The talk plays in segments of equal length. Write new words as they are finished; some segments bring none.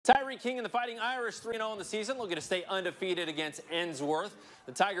Tyree King and the Fighting Irish 3-0 in the season, looking to stay undefeated against Ensworth.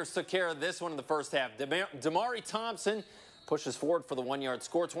 The Tigers took care of this one in the first half. Damari Thompson pushes forward for the one-yard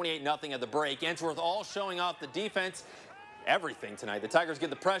score, 28-0 at the break. Ensworth all showing off the defense, everything tonight. The Tigers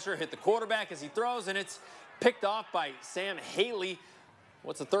get the pressure, hit the quarterback as he throws, and it's picked off by Sam Haley.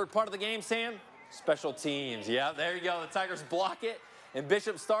 What's the third part of the game, Sam? Special teams. Yeah, there you go. The Tigers block it, and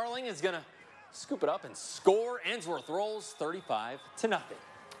Bishop Starling is going to scoop it up and score. Ensworth rolls 35-0.